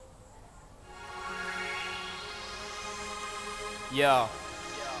Yeah,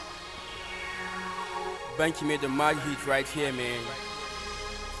 Banky made the mad hit right here, man.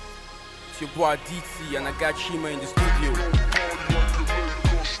 It's your boy DT, and I got Chima in the studio.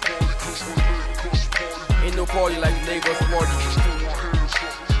 Ain't no party like Lagos party.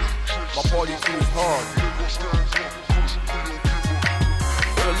 My party too is hard.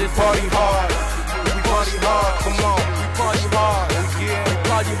 So let's party hard. We party hard. Come on, we party hard. Yeah, we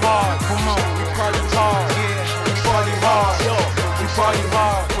party hard. Come on, we party hard. Yeah, we party hard. Yo, we party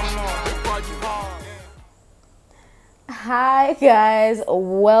hard. Come on, we party hard. Hi guys,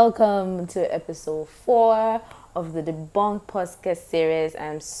 welcome to episode 4 of the Debunk Podcast series.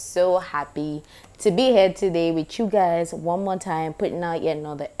 I'm so happy to be here today with you guys one more time, putting out yet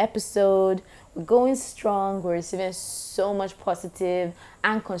another episode. We're going strong. We're receiving so much positive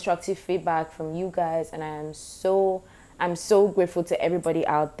and constructive feedback from you guys, and I'm so grateful to everybody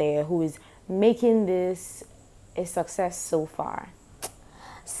out there who is making this a success so far.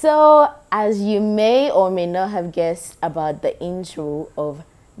 So, as you may or may not have guessed about the intro of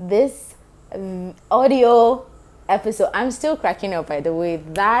this audio episode, I'm still cracking up, by the way.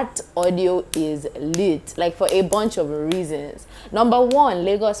 That audio is lit, like for a bunch of reasons. Number one,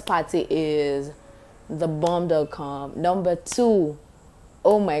 Lagos Party is the bomb.com. Number two,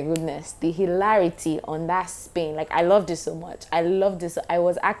 oh my goodness, the hilarity on that spin. Like, I loved it so much. I loved it. I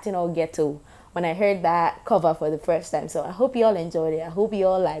was acting all ghetto when I heard that cover for the first time. So I hope you all enjoyed it. I hope you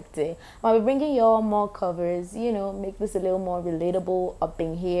all liked it. I'll be bringing you all more covers, make this a little more relatable up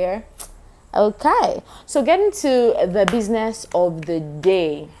in here. Okay, so getting to the business of the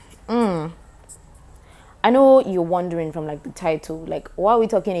day. I know you're wondering from like the title, like what are we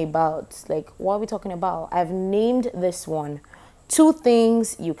talking about? I've named this one two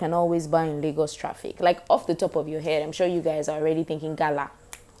things you can always buy in Lagos traffic. Like off the top of your head, I'm sure you guys are already thinking gala,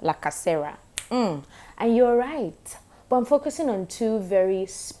 la casera. And you're right. But I'm focusing on two very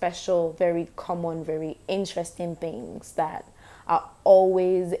special, very common, very interesting things that are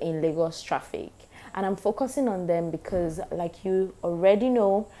always in Lagos traffic. And I'm focusing on them because, like you already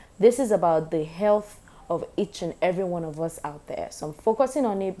know, this is about the health of each and every one of us out there. So I'm focusing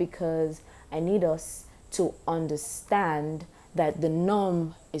on it because I need us to understand that the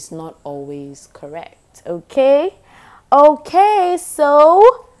norm is not always correct. Okay? Okay,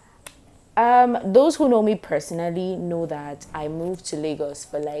 so those who know me personally know that I moved to Lagos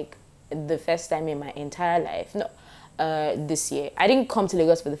for like the first time in my entire life. No, this year. I didn't come to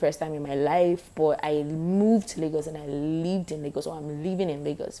Lagos for the first time in my life, but I moved to Lagos and I lived in Lagos, or I'm living in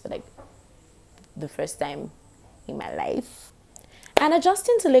Lagos for like the first time in my life. And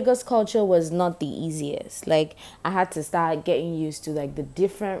adjusting to Lagos culture was not the easiest. Like, I had to start getting used to like the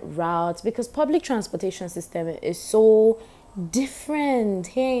different routes because public transportation system is so different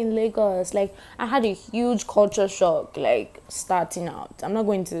here in Lagos. Like, I had a huge culture shock like starting out. I'm not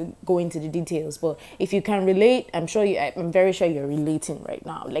going to go into the details, but if you can relate, I'm very sure you're relating right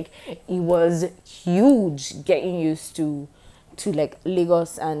now. Like, it was huge getting used to like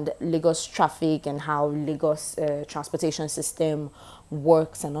Lagos and Lagos traffic and how Lagos transportation system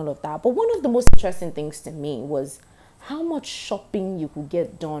works and all of that. But one of the most interesting things to me was how much shopping you could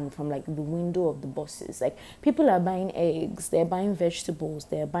get done from like the window of the buses. Like, people are buying eggs, they're buying vegetables,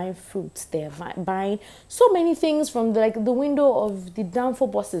 they're buying fruits, they're buying so many things from the window of the downfall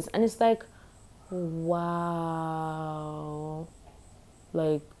buses, and it's like, wow,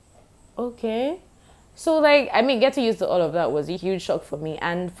 like, okay. So, like, I mean, getting used to all of that was a huge shock for me.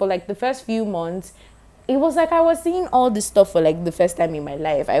 And for, like, the first few months, it was like I was seeing all this stuff for, like, the first time in my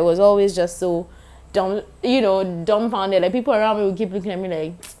life. I was always just so dumbfounded. Like, people around me would keep looking at me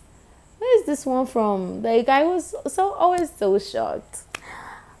like, where is this one from? Like, I was always so shocked.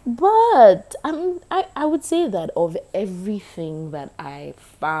 But I would say that of everything that I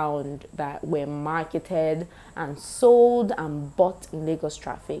found that were marketed and sold and bought in Lagos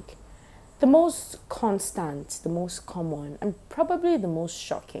traffic, the most constant, the most common, and probably the most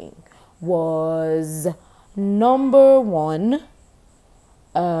shocking was number one,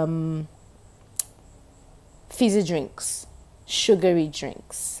 fizzy drinks, sugary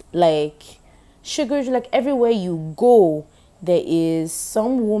drinks. Like, like everywhere you go, there is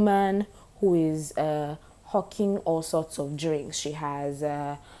some woman who is hawking all sorts of drinks. She has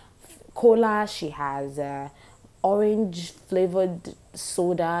cola, she has orange flavored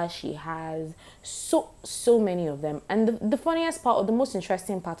soda, she has so many of them. And the funniest part, or the most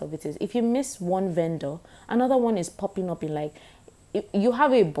interesting part of it, is if you miss one vendor, another one is popping up in like, you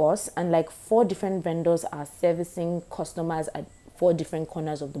have a bus and like 4 different vendors are servicing customers at 4 different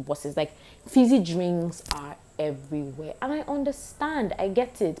corners of the buses. Like, fizzy drinks are everywhere, and I understand, I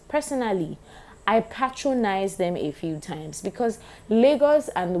get it. Personally, I patronized them a few times because Lagos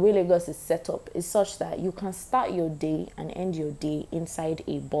and the way Lagos is set up is such that you can start your day and end your day inside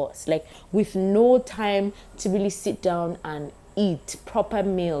a bus, like with no time to really sit down and eat proper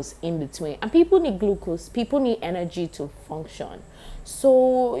meals in between. And people need glucose, people need energy to function.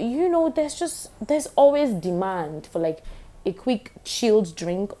 So, there's always demand for like a quick chilled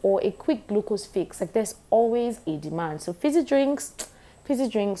drink or a quick glucose fix. Like there's always a demand. So fizzy drinks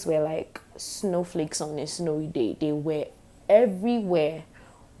were like snowflakes on a snowy day. They were everywhere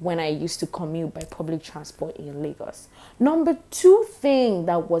when I used to commute by public transport in Lagos. Number two thing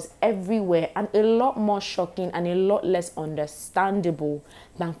that was everywhere and a lot more shocking and a lot less understandable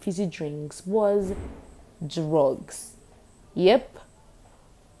than fizzy drinks was drugs. Yep.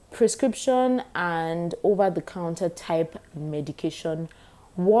 Prescription and over-the-counter type medication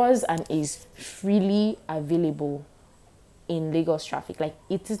was and is freely available in Lagos traffic. Like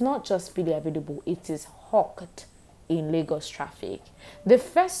it is not just freely available, it is hawked in Lagos traffic. The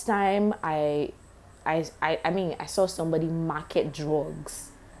first time I saw somebody market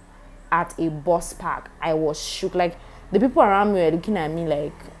drugs at a bus park, I was shook. Like the people around me were looking at me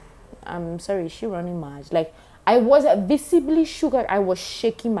like, I'm sorry, is she running mad? Like I was visibly shook. I was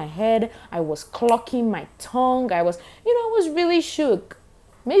shaking my head. I was clucking my tongue. I was really shook.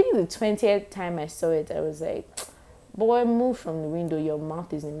 Maybe the 20th time I saw it, I was like, boy, move from the window. Your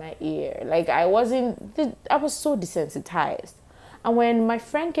mouth is in my ear. Like I was so desensitized. And when my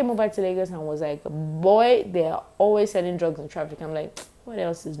friend came over to Lagos and was like, boy, they're always selling drugs in traffic. I'm like, what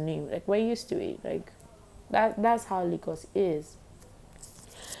else is new? Like we're used to it. Like that's how Lagos is.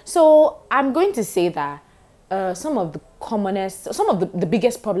 So I'm going to say that some of the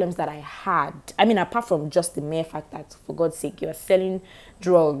biggest problems that I had, I mean, apart from just the mere fact that, for God's sake, you're selling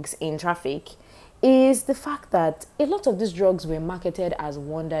drugs in traffic, is the fact that a lot of these drugs were marketed as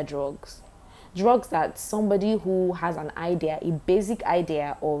wonder drugs. Drugs that somebody who has an idea, a basic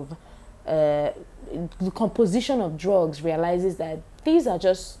idea of the composition of drugs realizes that these are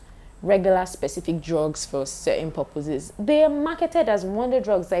just regular specific drugs for certain purposes. They are marketed as wonder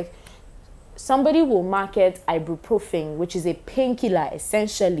drugs. Like somebody will market ibuprofen, which is a painkiller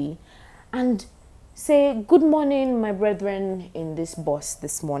essentially, and say, good morning, my brethren in this bus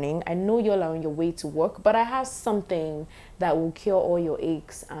this morning. I know you're on your way to work, but I have something that will cure all your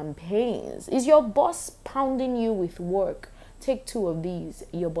aches and pains. Is your boss pounding you with work? Take 2 of these,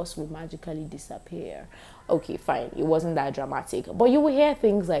 your boss will magically disappear. Okay, fine, it wasn't that dramatic. But you will hear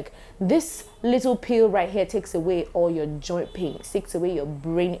things like, this little pill right here takes away all your joint pains, takes away your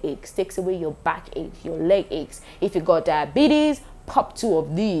brain aches, takes away your back aches, your leg aches. If you got diabetes, pop 2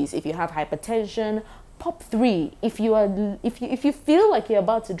 of these. If you have hypertension, pop 3. If you feel like you're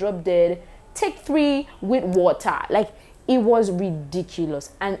about to drop dead, take 3 with water. Like, it was ridiculous.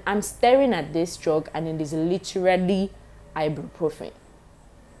 And I'm staring at this drug and it is literally ibuprofen,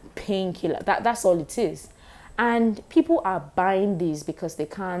 painkiller. That's all it is. And people are buying these because they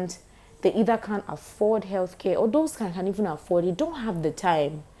either can't afford healthcare, or those can even afford it, don't have the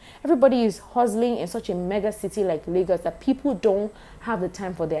time. Everybody is hustling in such a mega city like Lagos that people don't have the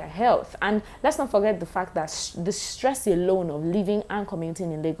time for their health. And let's not forget the fact that the stress alone of living and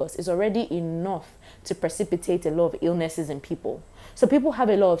commuting in Lagos is already enough to precipitate a lot of illnesses in people. So people have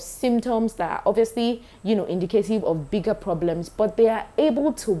a lot of symptoms that are obviously, indicative of bigger problems, but they are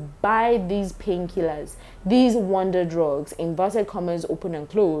able to buy these painkillers, these wonder drugs, inverted commas, open and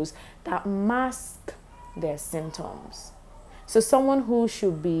close, that mask their symptoms. So someone who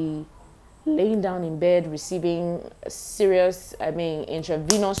should be laying down in bed receiving serious,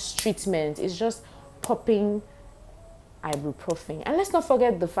 intravenous treatment is just popping ibuprofen. And let's not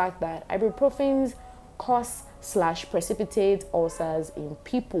forget the fact that ibuprofens cause/precipitate ulcers in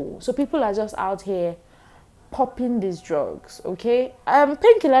people. So people are just out here popping these drugs, okay?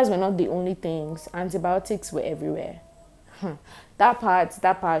 Painkillers were not the only things. Antibiotics were everywhere. That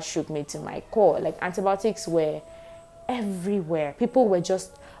part shook me to my core. Like, antibiotics were everywhere. People were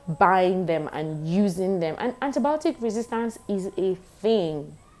just buying them and using them. And antibiotic resistance is a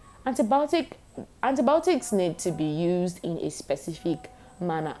thing. Antibiotics need to be used in a specific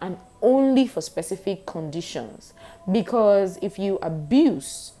manner and only for specific conditions. Because if you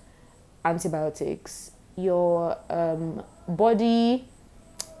abuse antibiotics, your body,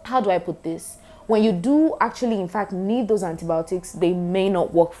 how do I put this? When you do actually, in fact, need those antibiotics, they may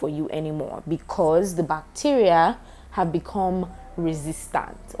not work for you anymore because the bacteria have become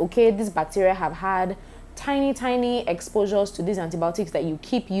resistant. Okay, these bacteria have had tiny exposures to these antibiotics that you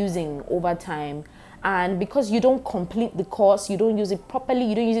keep using over time, And because you don't complete the course, you don't use it properly,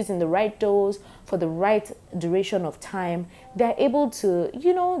 you don't use it in the right dose for the right duration of time, they're able to,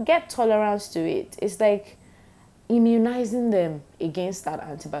 get tolerance to it. It's like immunizing them against that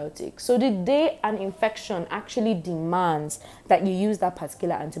antibiotic. So the day an infection actually demands that you use that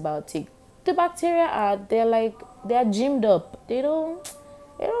particular antibiotic, the bacteria they're gymmed up. They don't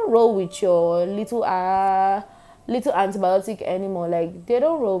roll with your little antibiotic anymore. Like, they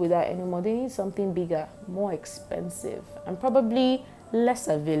don't roll with that anymore. They need something bigger, more expensive, and probably less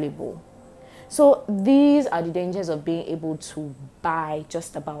available. So these are the dangers of being able to buy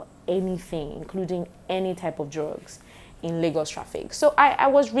just about anything, including any type of drugs in Lagos traffic. So I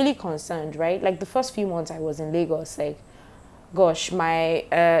was really concerned, right? Like, the first few months I was in Lagos, like, gosh, my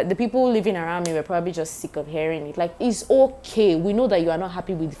the people living around me were probably just sick of hearing it. Like, it's okay. We know that you are not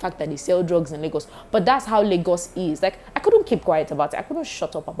happy with the fact that they sell drugs in Lagos, but that's how Lagos is. Like, I couldn't keep quiet about it. I couldn't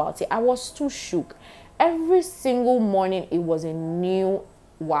shut up about it. I was too shook. Every single morning, it was a new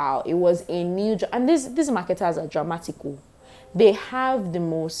wow. It was a new and these marketers are dramatical. They have the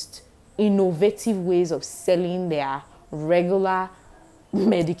most innovative ways of selling their regular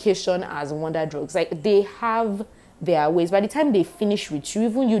medication as wonder drugs. Like, they have their ways. By the time they finish with you,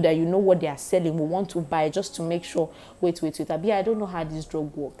 even you that you know what they are selling will want to buy just to make sure, wait, Abi, I don't know how this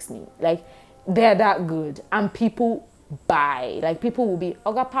drug works. Like, they're that good. And people buy. Like, people will be,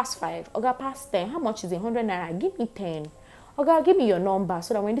 Oga, pass 5, Oga, pass 10. How much is it? 100 naira? Give me 10. Oga, give me your number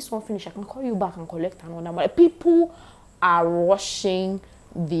so that when this one finish, I can call you back and collect another. Like, people are rushing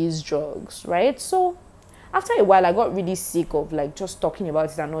these drugs, right? So after a while, I got really sick of like just talking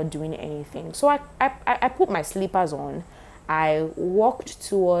about it and not doing anything. So I put my slippers on. I walked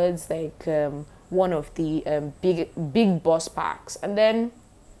towards like one of the big bus parks, and then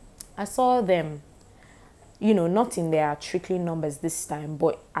I saw them, not in their trickling numbers this time,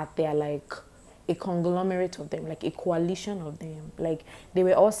 but at their like a conglomerate of them, like a coalition of them. Like, they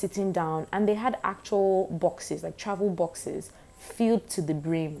were all sitting down and they had actual boxes, like travel boxes, filled to the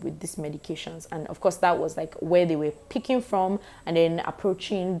brim with these medications. And of course, that was like where they were picking from and then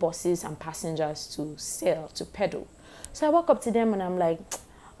approaching buses and passengers to sell, to peddle. So I walk up to them and I'm like,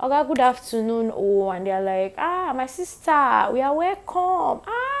 okay, good afternoon. Oh, and they're like, my sister, we are welcome.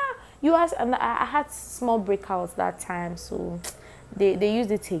 You asked, and I had small breakouts that time, so they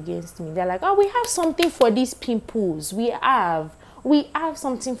used it against me. They're like, we have something for these pimples. We have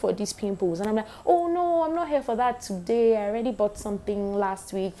something for these pimples. And I'm like, oh no, I'm not here for that today. I already bought something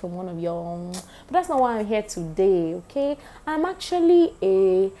last week from one of your, but that's not why I'm here today, okay? I'm actually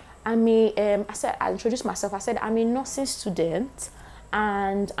I introduced myself. I said, I'm a nursing student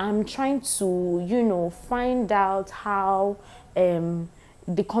and I'm trying to, find out how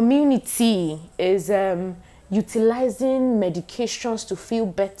the community is utilizing medications to feel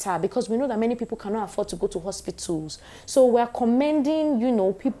better, because we know that many people cannot afford to go to hospitals. So we're commending,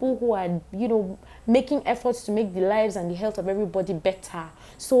 people who are, making efforts to make the lives and the health of everybody better.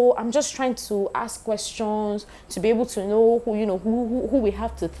 So I'm just trying to ask questions to be able to know who we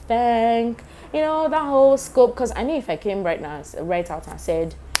have to thank, that whole scope. Because I knew if I came right out and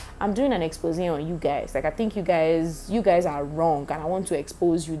said, I'm doing an expose on you guys, like, I think you guys are wrong and I want to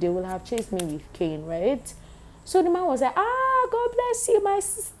expose you, they will have chased me with cane, right? So the man was like, God bless you, my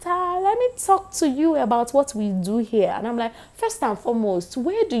sister. Let me talk to you about what we do here. And I'm like, first and foremost,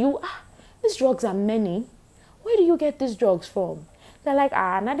 where do you, these drugs are many. Where do you get these drugs from? They're like,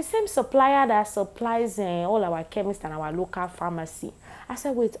 now the same supplier that supplies all our chemists and our local pharmacy. I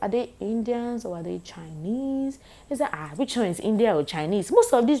said, wait, are they Indians or are they Chinese? He said, which one is India or Chinese?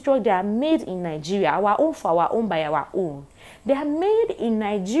 Most of these drugs, they are made in Nigeria, our own for our own by our own. They are made in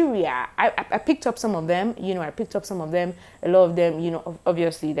Nigeria. I picked up some of them, a lot of them,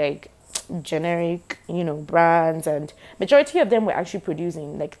 obviously like generic, brands, and majority of them were actually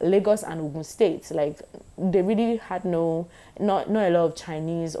producing like Lagos and Ogun State. Like, they really had not a lot of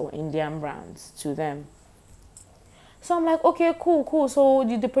Chinese or Indian brands to them. So I'm like, okay, cool. So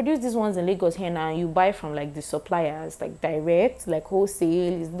they produce these ones in Lagos here now. You buy from like the suppliers, like direct, like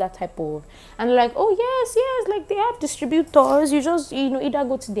wholesale, is that type of. And they're like, oh yes, like they have distributors. You just either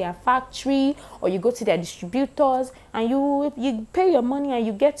go to their factory or you go to their distributors and you pay your money and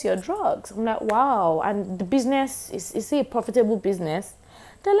you get your drugs. I'm like, wow. And the business is a profitable business.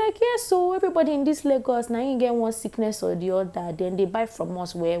 They're like, yeah, so everybody in this Lagos, now you get one sickness or the other, then they buy from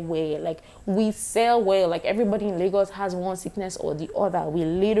us where, like, we sell well, like, everybody in Lagos has one sickness or the other. We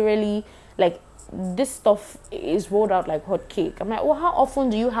literally, like, this stuff is rolled out like hot cake. I'm like, well, how often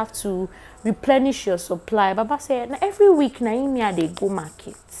do you have to replenish your supply? Baba said, every week, Naimia, they go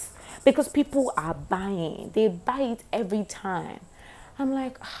markets because people are buying. They buy it every time. I'm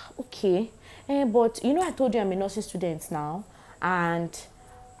like, okay. But you know, I told you I'm a nursing student now, and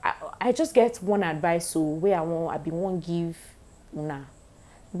I just get one advice, so where I be one give una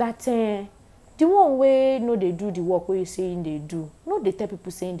that the one way no they do the work where you saying they do, no they tell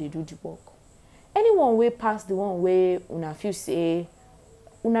people saying they do the work. Anyone way pass the one way una feel say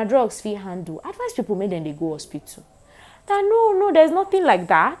una drugs fit handle, advise people make them they go hospital. That no, there's nothing like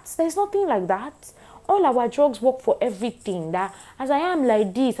that. There's nothing like that. All our drugs work for everything. That as I am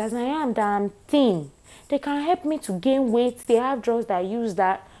like this, as I am that I'm thin, they can help me to gain weight. They have drugs that use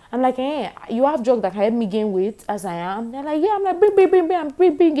that. I'm like, you have drugs that can help me gain weight as I am? They're like, yeah. I'm like, bring, I'm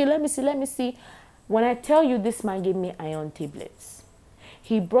bring it. Let me see. When I tell you this man gave me iron tablets,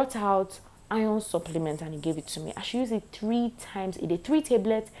 he brought out iron supplement and he gave it to me. I should use it 3 times a day, 3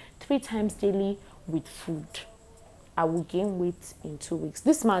 tablets, 3 times daily with food. I will gain weight in 2 weeks.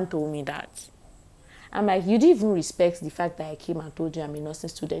 This man told me that. I'm like, you didn't even respect the fact that I came and told you I'm a nursing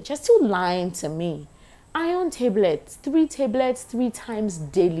student. You're still lying to me. Iron tablets, 3 tablets, 3 times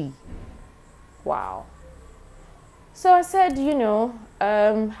daily. Wow. So I said,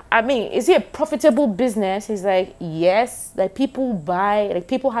 is it a profitable business? He's like, yes. Like people buy, like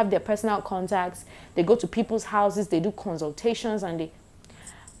people have their personal contacts. They go to people's houses, they do consultations, and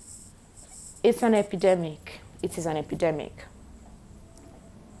it's an epidemic. It is an epidemic.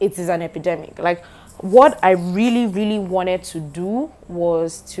 It is an epidemic. Like what I really, really wanted to do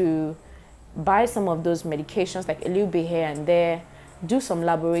was to buy some of those medications, like a little bit here and there, do some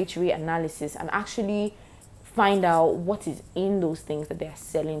laboratory analysis, and actually find out what is in those things that they're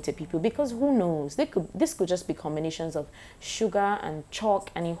selling to people. Because who knows, this could just be combinations of sugar and chalk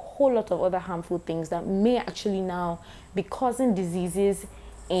and a whole lot of other harmful things that may actually now be causing diseases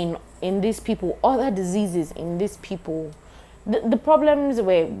in these people, other diseases in these people. The problems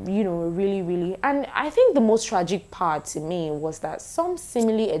were, really, really, and I think the most tragic part to me was that some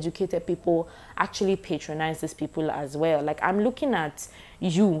similarly educated people actually patronize these people as well. Like I'm looking at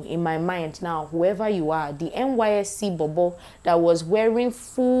you in my mind now, whoever you are, the NYSC bobo that was wearing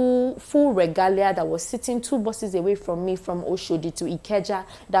full regalia, that was sitting 2 buses away from me from Oshodi to Ikeja,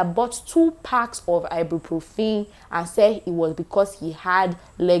 that bought 2 packs of ibuprofen and said it was because he had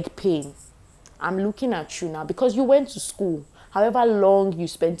leg pain. I'm looking at you now because you went to school. However long you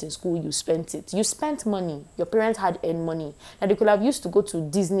spent in school, you spent it. You spent money. Your parents had earned money that they could have used to go to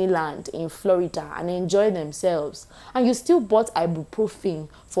Disneyland in Florida and enjoy themselves. And you still bought ibuprofen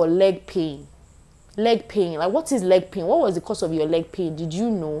for leg pain. Leg pain. Like, what is leg pain? What was the cause of your leg pain? Did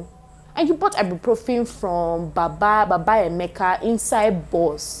you know? And you bought ibuprofen from Baba Emeka inside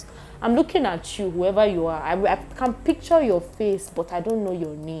bus. I'm looking at you, whoever you are. I can picture your face, but I don't know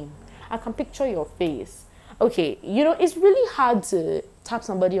your name. I can picture your face. Okay, it's really hard to tap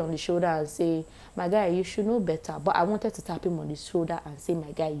somebody on the shoulder and say, my guy, you should know better. But I wanted to tap him on the shoulder and say,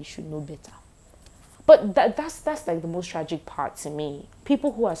 my guy, you should know better. But that's like the most tragic part to me.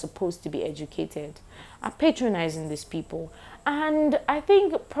 People who are supposed to be educated are patronizing these people. And I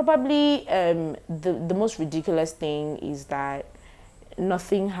think probably the most ridiculous thing is that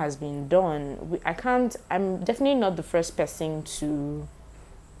nothing has been done. I'm definitely not the first person to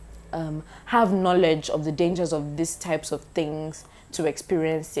have knowledge of the dangers of these types of things, to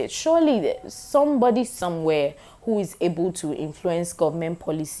experience it. Surely there's somebody somewhere who is able to influence government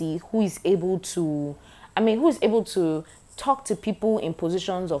policy, who is able to talk to people in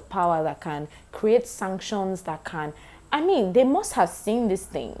positions of power that can create sanctions that can, they must have seen these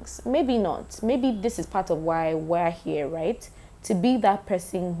things. Maybe not. Maybe this is part of why we're here, right? To be that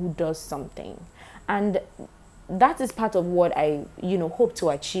person who does something. And that is part of what I, hope to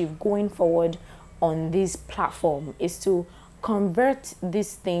achieve going forward on this platform, is to convert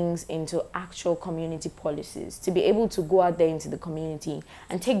these things into actual community policies, to be able to go out there into the community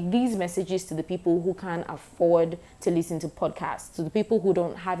and take these messages to the people who can't afford to listen to podcasts, to the people who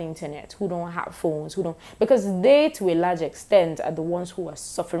don't have internet, who don't have phones, because they, to a large extent, are the ones who are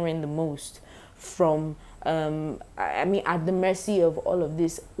suffering the most from, at the mercy of all of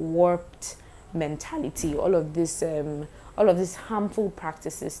this warped mentality, all of these harmful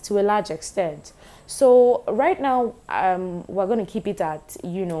practices to a large extent. So right now, we're going to keep it at,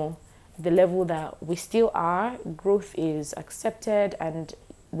 the level that we still are. Growth is accepted, and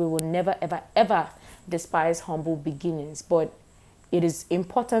we will never, ever, ever despise humble beginnings. But it is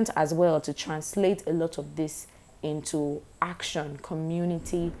important as well to translate a lot of this into action,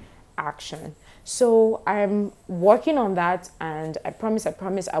 community action. So I'm working on that, and I promise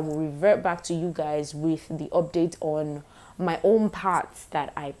I will revert back to you guys with the update on my own parts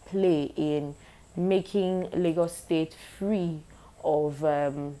that I play in making Lagos State free of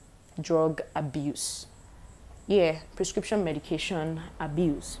drug abuse. Prescription medication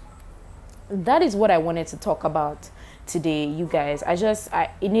abuse. that is what I wanted to talk about today, you guys.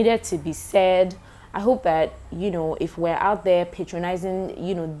 It needed to be said. I hope that, if we're out there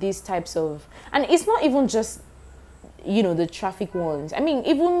patronizing, these types of, and it's not even just, the traffic ones. I mean,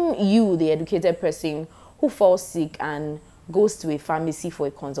 even you, the educated person who falls sick and goes to a pharmacy for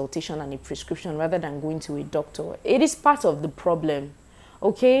a consultation and a prescription rather than going to a doctor, it is part of the problem,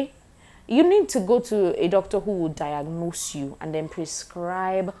 okay? You need to go to a doctor who will diagnose you and then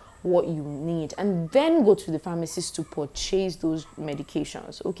prescribe what you need, and then go to the pharmacist to purchase those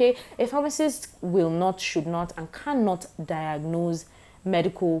medications, okay? A pharmacist will not, should not, and cannot diagnose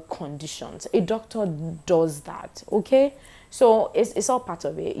medical conditions. A doctor does that, okay? So it's all part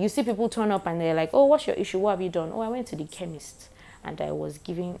of it. You see people turn up and they're like, oh, what's your issue? What have you done? Oh, I went to the chemist and I was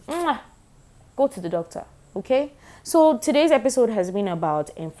giving, go to the doctor, okay? So today's episode has been about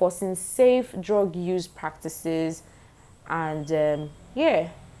enforcing safe drug use practices and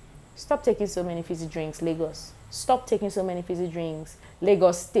stop taking so many fizzy drinks, Lagos. Stop taking so many fizzy drinks,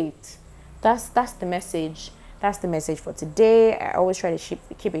 Lagos State. That's the message. That's the message for today. I always try to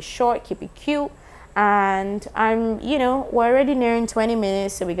keep it short, keep it cute. And we're already nearing 20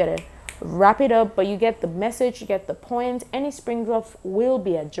 minutes, so we gotta wrap it up. But you get the message, you get the point. Any spring drop will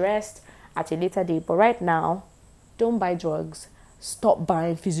be addressed at a later date. But right now, don't buy drugs. Stop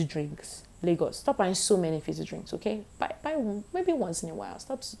buying fizzy drinks. Lagos, stop buying so many fizzy drinks, okay? Buy maybe once in a while.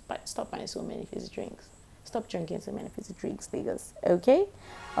 Stop buying so many fizzy drinks. Stop drinking so many fizzy drinks, Lagos, okay?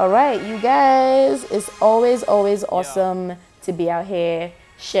 All right, you guys, it's always awesome to be out here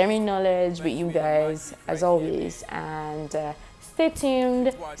sharing knowledge with you guys, as always. And stay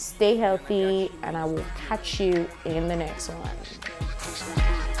tuned, stay healthy, and I will catch you in the next one.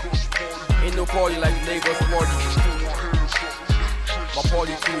 Ain't no party like Lagos party. My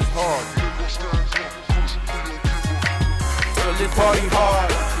party too is hard. So let's party hard.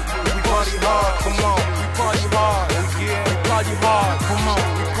 We party hard. Come on, we party hard. Oh yeah, we party hard. Come on,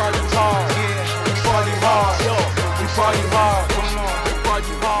 we party hard. Yeah, we party hard. Yo, we party hard. Come on, we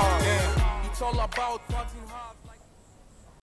party hard. Yeah, it's all about partying hard.